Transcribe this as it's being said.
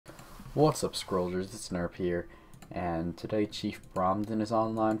What's up, Scrollers? It's Nerp here, and today ChiefBromden is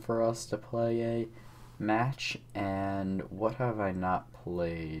online for us to play a match. And what have I not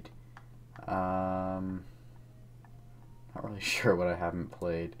played? Not really sure what I haven't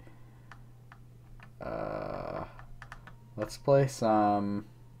played. Let's play some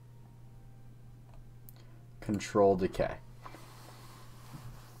Control Decay.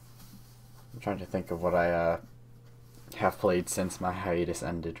 I'm trying to think of what I have played since my hiatus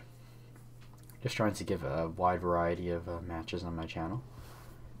ended. Just trying to give a wide variety of matches on my channel,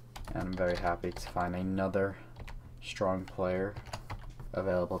 and I'm very happy to find another strong player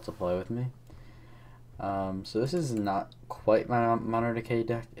available to play with me. So this is not quite my Mono Decay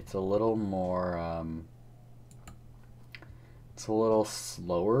deck. It's a little more, it's a little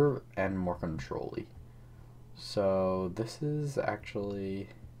slower and more control-y. So this is actually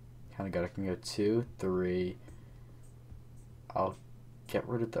kind of good. I can go 2, 3. I'll get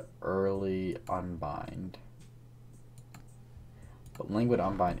rid of the early Unbind. But Languid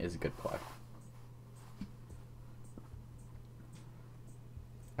Unbind is a good play.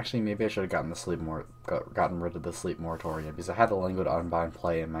 Actually, maybe I should have gotten rid of the Sleep Moratorium, because I had the Languid Unbind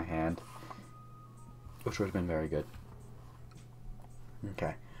play in my hand, which would have been very good.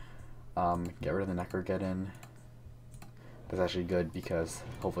 Okay. Get rid of the Necrogeddon. That's actually good because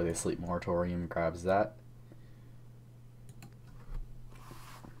hopefully the Sleep Moratorium grabs that.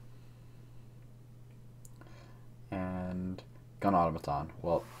 And Gun Automaton.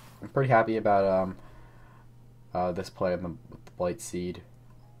 Well, I'm pretty happy about this play with the Blight Seed,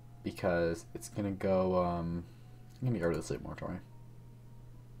 because it's gonna go. I'm gonna get rid of the Sleep Moratorium.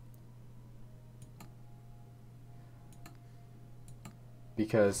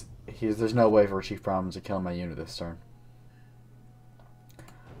 Because there's no way for ChiefBromden's to kill my unit this turn.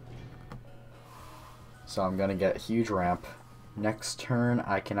 So I'm gonna get huge ramp. Next turn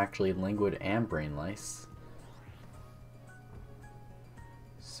I can actually Languid and Brain Lice.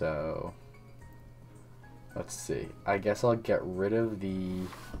 So let's see. I guess I'll get rid of the,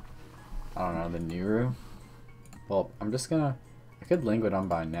 I don't know, the Nuru. Well, I'm just gonna, I could Languid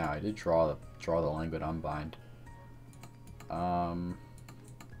Unbind now. I did draw the Languid Unbind. I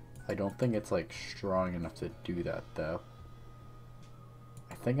don't think it's like strong enough to do that though.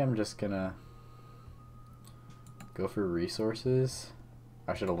 I think I'm just gonna go for resources.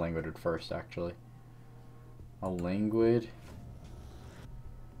 I should have Languided first actually. I'll Languid,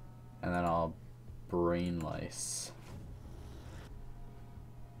 and then I'll Brain Lice.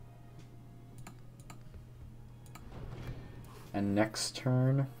 And next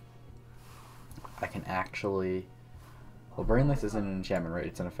turn, I can actually... Well, Brain Lice isn't an enchantment, right?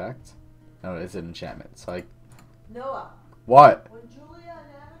 It's an effect? No, it is an enchantment. So I... Noah. What? When Julia and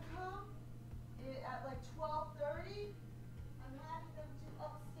Anna come, at like 12:30, I'm having them do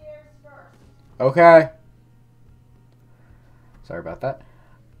upstairs first. Okay. Sorry about that.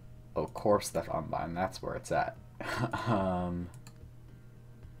 Oh, Corpse Theft Unbind. That's where it's at. Don't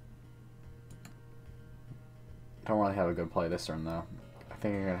really have a good play this turn, though. I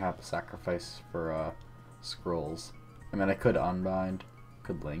think I'm going to have to sacrifice for Scrolls. I mean, I could Unbind,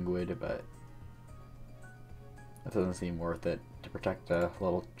 could Languid, but that doesn't seem worth it to protect the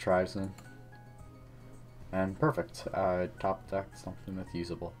little tribesman. And perfect. Top deck something that's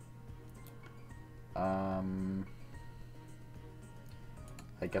usable.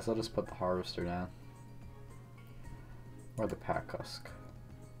 I guess I'll just put the Harvester down. Or the Pack Husk.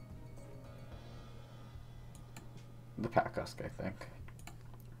 The Pack Husk, I think.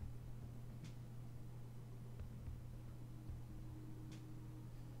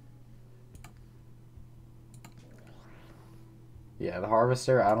 Yeah, the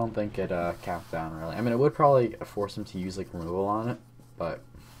Harvester, I don't think it counts down really. I mean, it would probably force him to use like removal on it, but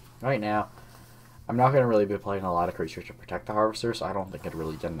right now, I'm not going to really be playing a lot of creatures to protect the Harvester, so I don't think it'd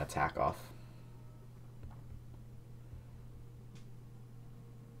really get an attack off.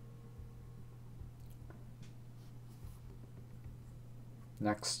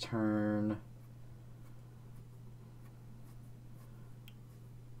 Next turn,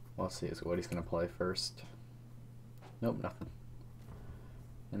 let's see what he's going to play first. Nope, nothing.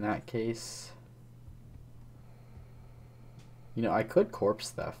 In that case, you know, I could Corpse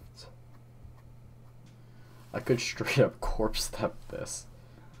Theft. I could straight up Corpse Theft this.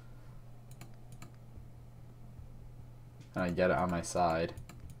 And I get it on my side.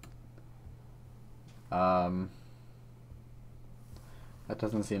 That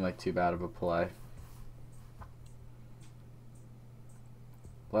doesn't seem like too bad of a play.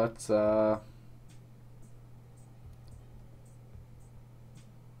 Let's, or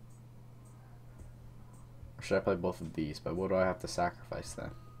should I play both of these? But what do I have to sacrifice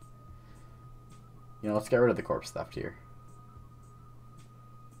then? You know, let's get rid of the corpse theft here.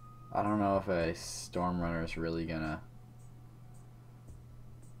 I don't know if a Storm Runner is really gonna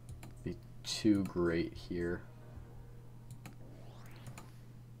be too great here.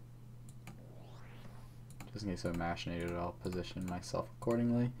 Just in case I'm machinated, I'll position myself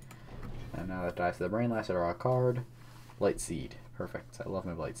accordingly. And now that dies to the brain last, I draw a card. Blight Seed. Perfect. I love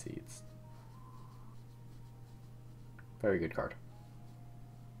my Blight Seeds. Very good card.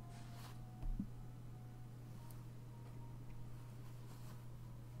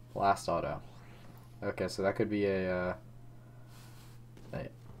 Blast Auto. Okay, so that could be a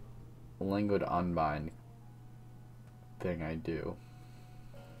Languid Unbind thing I do.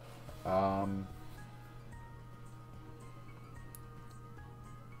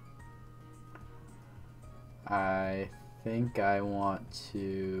 I think I want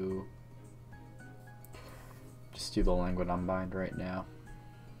to just do the Languid Unbind right now.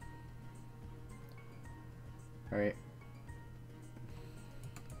 Alright.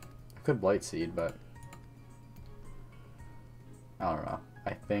 I could Blight Seed, but I don't know.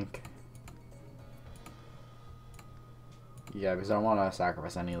 I think, yeah, because I don't want to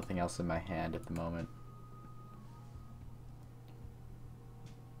sacrifice anything else in my hand at the moment.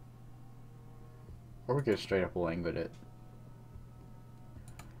 Or we could straight up Languid it.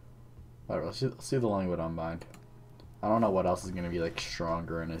 Whatever, let's do the Languid Unbind. I don't know what else is going to be like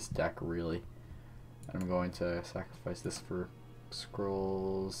stronger in his deck, really. And I'm going to sacrifice this for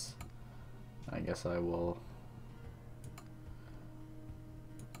scrolls. I guess I will.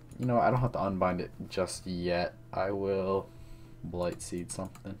 You know what, I don't have to unbind it just yet. I will Blight Seed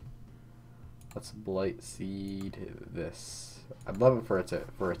something. Let's Blight Seed this. I'd love it for it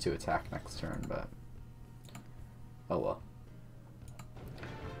to attack next turn, but oh well.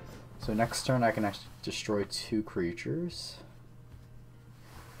 So next turn I can actually destroy 2 creatures.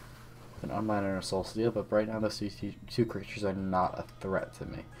 An Unbind and a Soul Steal, but right now those two creatures are not a threat to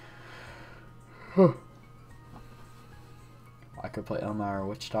me. I could play Elmire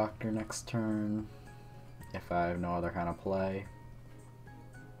Witch Doctor next turn if I have no other kind of play.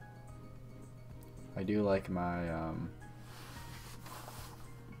 I do like my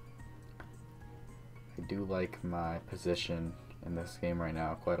position in this game right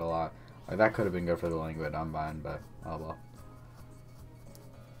now quite a lot. Like, that could have been good for the Languid Unbind, but oh well.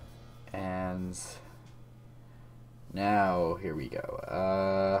 And now here we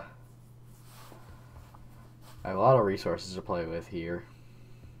go. I have a lot of resources to play with here.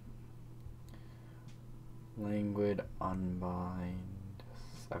 Languid Unbind.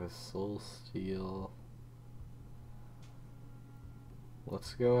 I have a Soul Steal.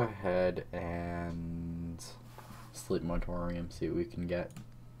 Let's go ahead and Sleep Moratorium, see what we can get.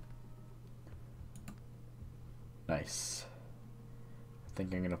 Nice. I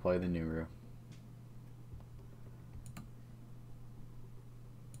think I'm going to play the Nuru.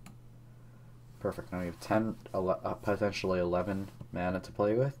 Perfect. Now we have 10, potentially 11 mana to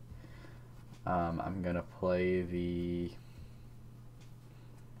play with. I'm going to play the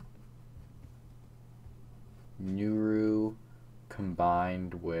Nuru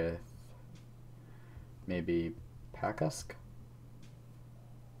combined with maybe Packhusk?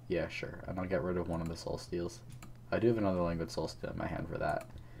 Yeah, sure. And I'll get rid of one of the Soul Steals. I do have another Languid Soul Steal in my hand for that,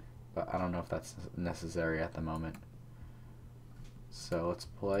 but I don't know if that's necessary at the moment. So let's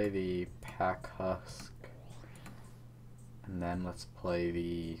play the Packhusk, and then let's play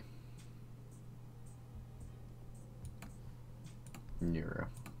the Nuru.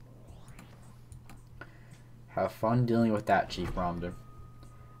 Have fun dealing with that, ChiefBromden.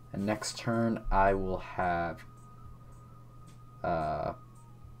 And next turn I will have I'll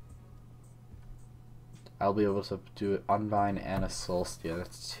be able to do it Unbind and a Soul Steal.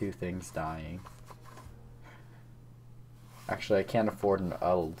 That's 2 things dying. Actually, I can't afford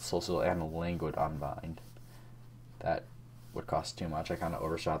a Soul Steal and a Languid Unbind. That would cost too much. I kind of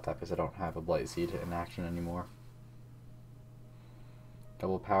overshot that because I don't have a Blight Seed in action anymore.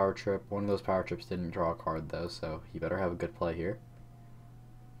 Double Power Trip. One of those Power Trips didn't draw a card though, so he better have a good play here.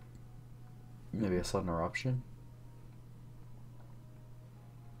 Maybe a Sudden Eruption.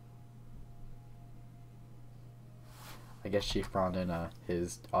 I guess ChiefBromden,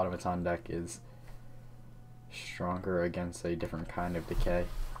 his Automaton deck is stronger against a different kind of Decay.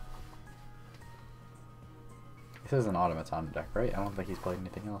 This is an Automaton deck, right? I don't think he's played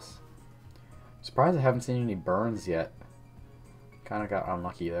anything else. Surprised I haven't seen any burns yet. Kind of got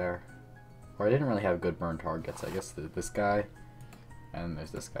unlucky there. Or I didn't really have good burn targets. I guess this guy, and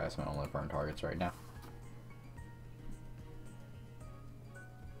there's this guy, so I don't have burn targets right now.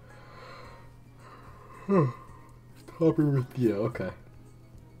 Copper with Thea, okay.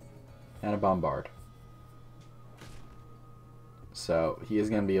 And a Bombard. So he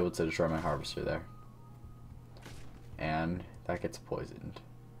is going to be able to destroy my harvester there. And that gets poisoned.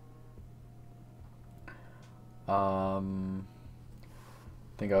 I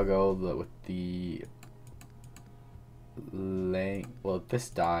think I'll go with the well, if this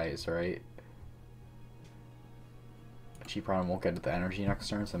dies, right? ChiefBrom won't get the energy next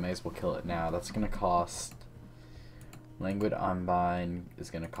turn, so I may as well kill it now. That's gonna cost Languid Unbind is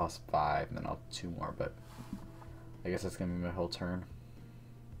gonna cost 5, and then I'll have 2 more, but I guess that's gonna be my whole turn.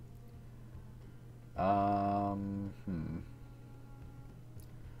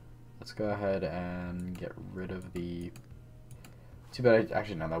 Let's go ahead and get rid of the... Too bad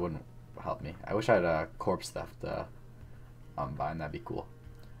actually no, that wouldn't help me. I wish I had a Corpse Theft Unbind, that'd be cool.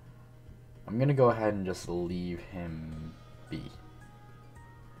 I'm gonna go ahead and just leave him be.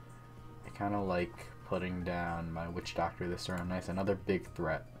 I kinda like putting down my Witch Doctor this turn. Nice, another big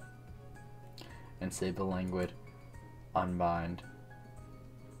threat. And save the Languid, Unbind,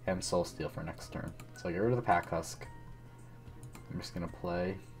 and Soul Steal for next turn. So I get rid of the Pack Husk. I'm just gonna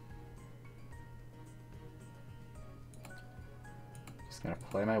play. Just gonna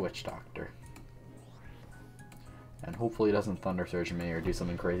play my Witch Doctor. And hopefully it doesn't Thunder Surge me or do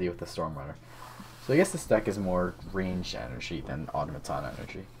something crazy with the Storm Runner. So I guess this deck is more ranged energy than automaton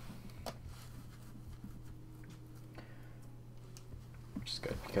energy. Which is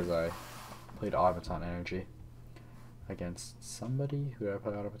good because I played automaton energy against somebody. Who did I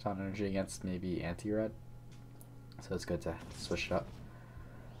play automaton energy against? Maybe anti-red. So it's good to switch it up.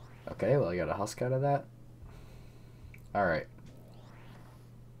 Okay, well I got a Husk out of that. Alright.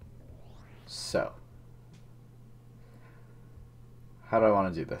 So how do I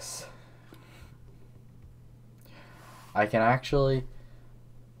want to do this? I can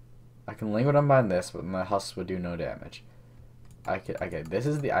Languid Unbind this, but my Husk would do no damage. Okay, this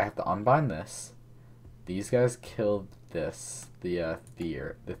is I have to unbind this. These guys killed this, the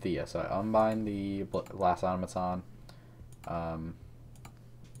Thea. So I unbind the last automaton.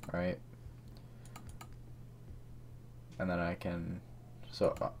 Right. And then I can,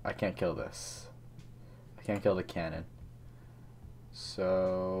 I can't kill this. I can't kill the cannon.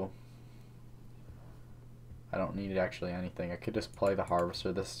 So I don't need actually anything. I could just play the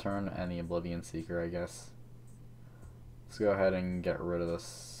Harvester this turn and the Oblivion Seeker, I guess. Let's go ahead and get rid of the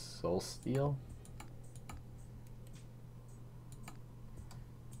Soul Steal.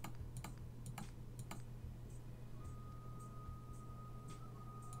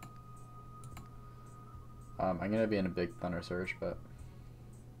 I'm gonna be in a big Thunder Surge, but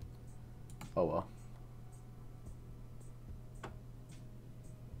oh well.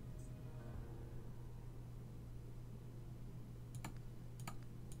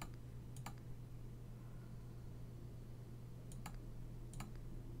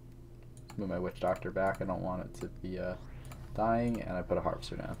 Move my Witch Doctor back. I don't want it to be dying, and I put a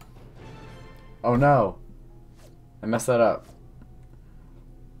Harvester down. Oh no! I messed that up.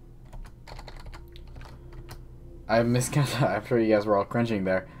 I miscounted. I'm sure you guys were all cringing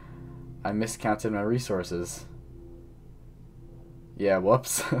there. I miscounted my resources. Yeah,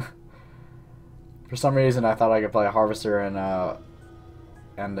 whoops. For some reason, I thought I could play a Harvester and a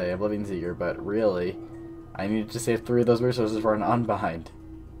Oblivion Seeker, but really, I needed to save 3 of those resources for an Unbind.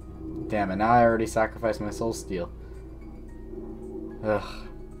 Damn it, now I already sacrificed my Soul Steal. Ugh,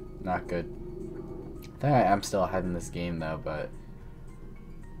 not good. I think I am still ahead in this game though, but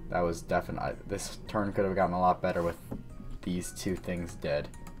that was definitely, this turn could have gotten a lot better with these 2 things dead.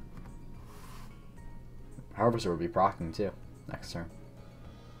 Harvester would be proccing too, next turn.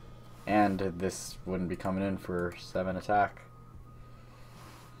 And this wouldn't be coming in for 7 attack.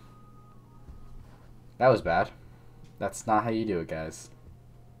 That was bad. That's not how you do it, guys.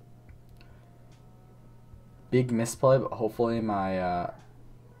 Big misplay, but hopefully my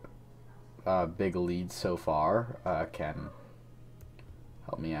big lead so far can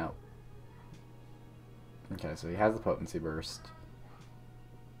help me out. Okay, so he has the Potency Burst,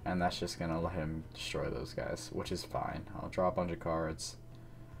 and that's just gonna let him destroy those guys, which is fine. I'll draw a bunch of cards.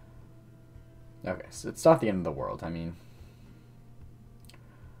 Okay, so it's not the end of the world. I mean,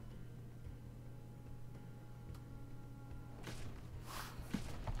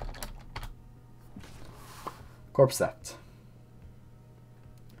 Corpse Theft.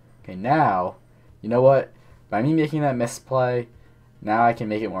 Okay, now, you know what? By me making that misplay, now I can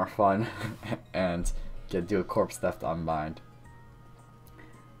make it more fun and do a Corpse Theft Unbind.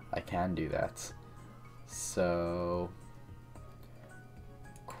 I can do that. So,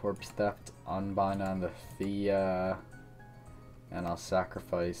 Corpse Theft Unbind on the Thea, and I'll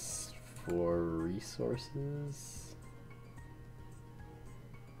sacrifice 4 resources.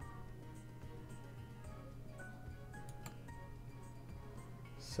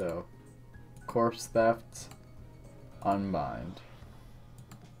 So, Corpse Theft, Unbind.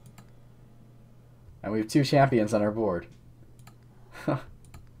 And we have 2 champions on our board.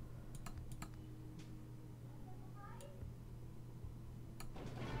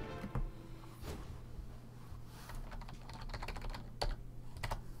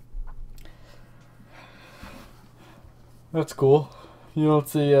 That's cool. You don't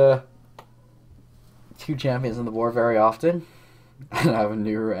see 2 champions on the board very often. I have a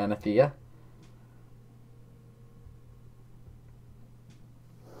Nuru and a Thea.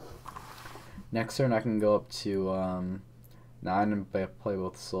 Next turn I can go up to 9 and play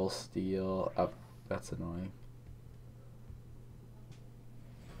both Soul Steel. Oh, that's annoying.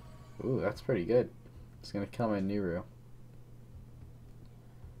 Ooh, that's pretty good. It's gonna kill my Nuru.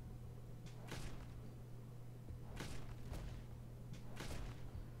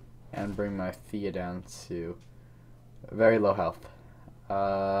 And bring my Thea down to very low health.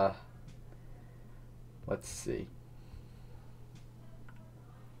 Let's see.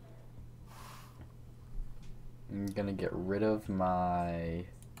 I'm gonna get rid of my... I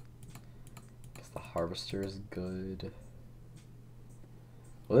guess the Harvester is good.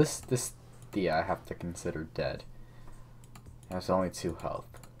 Well, this Thea I have to consider dead. It has only 2 health.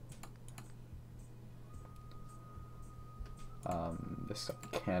 This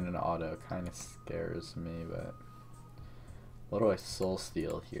cannon auto kind of scares me, but what do I soul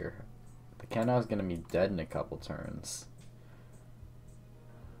steal here? The cannon is gonna be dead in a couple turns,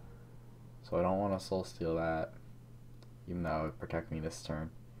 so I don't want to soul steal that, even though it would protect me this turn.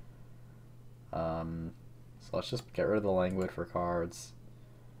 So let's just get rid of the Languid for cards.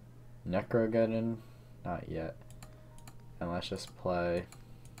 Necrogeddon, not yet, and let's just play.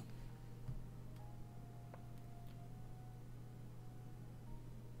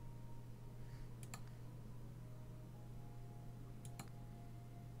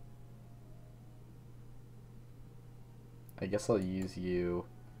 I guess I'll use you.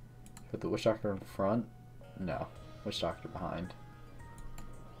 Put the Witch Doctor in front? No. Witch Doctor behind.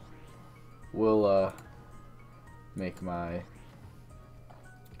 We'll make my...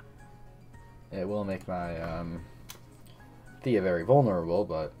 It will make my Thea very vulnerable,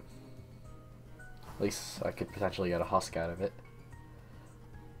 but at least I could potentially get a husk out of it.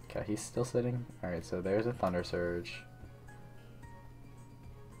 Okay, he's still sitting. Alright, so there's a Thunder Surge.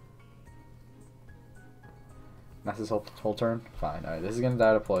 That's his whole turn? Fine. Alright, this is gonna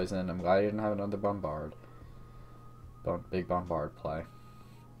die to poison. I'm glad he didn't have another Bombard. Big Bombard play.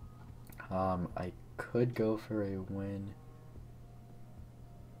 I could go for a win.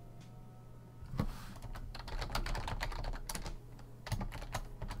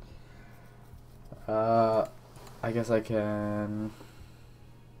 I guess I can...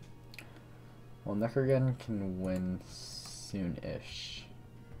 Well, Necrogen can win soon-ish.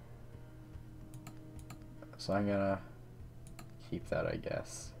 So I'm gonna keep that, I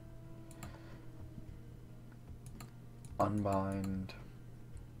guess. Unbind.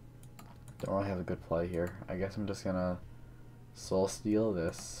 Don't really have a good play here. I guess I'm just gonna soul steal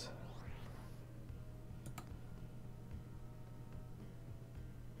this.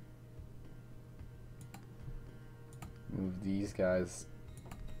 Move these guys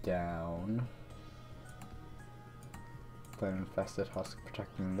down. Play an Infested Husk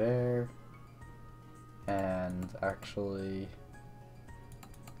protecting there. And actually,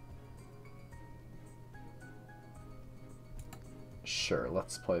 sure,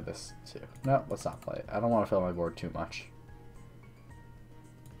 let's play this too. No, let's not play it. I don't want to fill my board too much.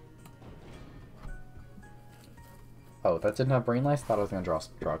 Oh, that didn't have Brain Lice? Thought I was going to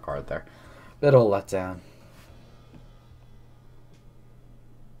draw a card there. Bit of a letdown.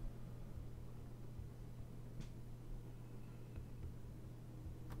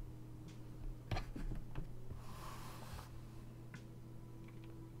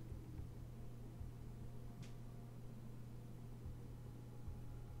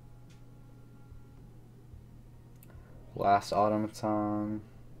 Last Automaton.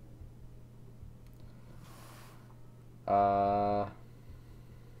 Halls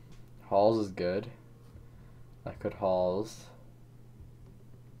is good. I could Halls.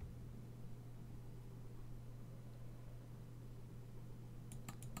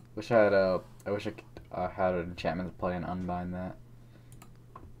 Wish I had a. I wish I could had an enchantment to play and unbind that.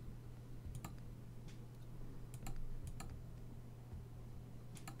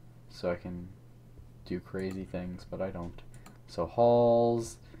 So I can do crazy things, but I don't. So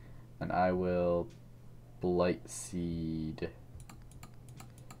Halls, and I will Blight Seed.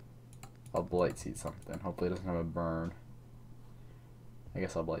 I'll Blight Seed something. Hopefully it doesn't have a burn. I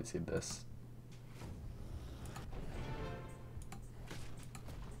guess I'll Blight Seed this.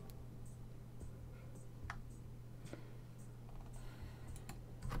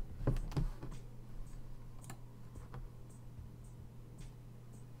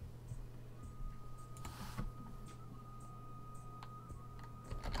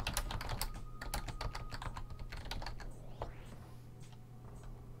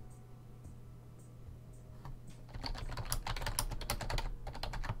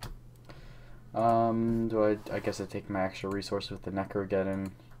 I guess I take my extra resource with the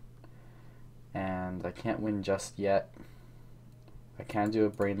Necrogeddon, and I can't win just yet. I can do a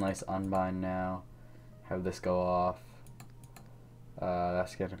Brain Lice Unbind now, have this go off.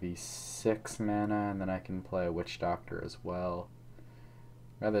 That's gonna be 6 mana, and then I can play a Witch Doctor as well.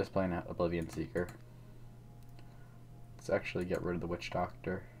 Rather than playing an Oblivion Seeker. Let's actually get rid of the Witch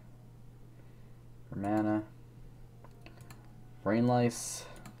Doctor. For mana. Brain Lice.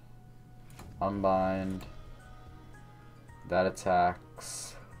 Unbind. That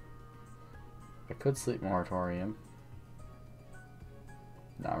attacks. I could Sleep Moratorium.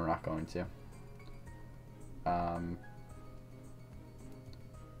 No, we're not going to. How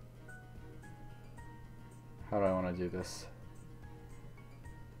do I want to do this?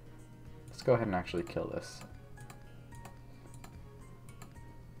 Let's go ahead and actually kill this.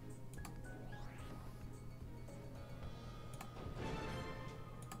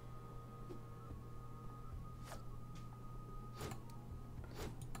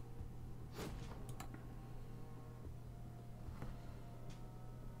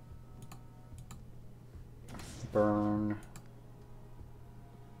 Burn.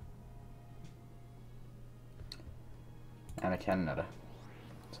 And I can meta.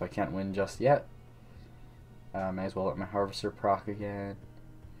 So I can't win just yet. May as well let my Harvester proc again.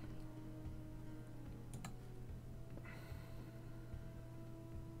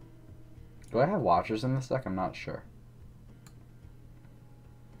 Do I have Watchers in this deck? I'm not sure.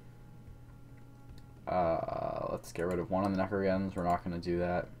 Let's get rid of one of the Necrogeddons. We're not going to do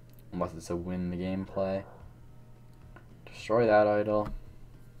that unless it's a win the game play. Destroy that idol.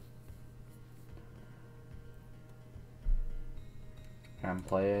 And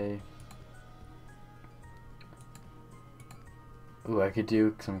play a... Ooh, I could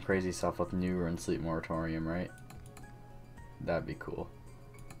do some crazy stuff with Nuru and Sleep Moratorium, right? That'd be cool.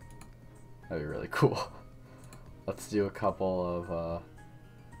 That'd be really cool. Let's do a couple of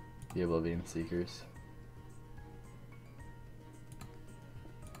the Oblivion Seekers.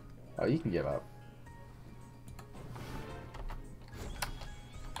 Oh, you can give up.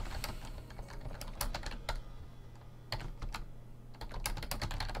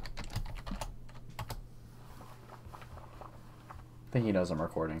 I think he knows I'm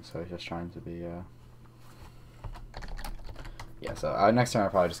recording, so he's just trying to be, Yeah, so next time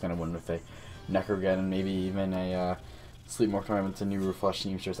I'm probably just going to win with a Necrogeddon, maybe even a Sleep Moratorium into Nuru Flesh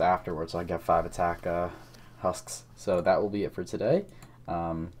Teamsters afterwards, so I get 5 attack husks. So that will be it for today.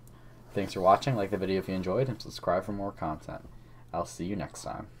 Thanks for watching. Like the video if you enjoyed, and subscribe for more content. I'll see you next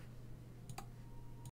time.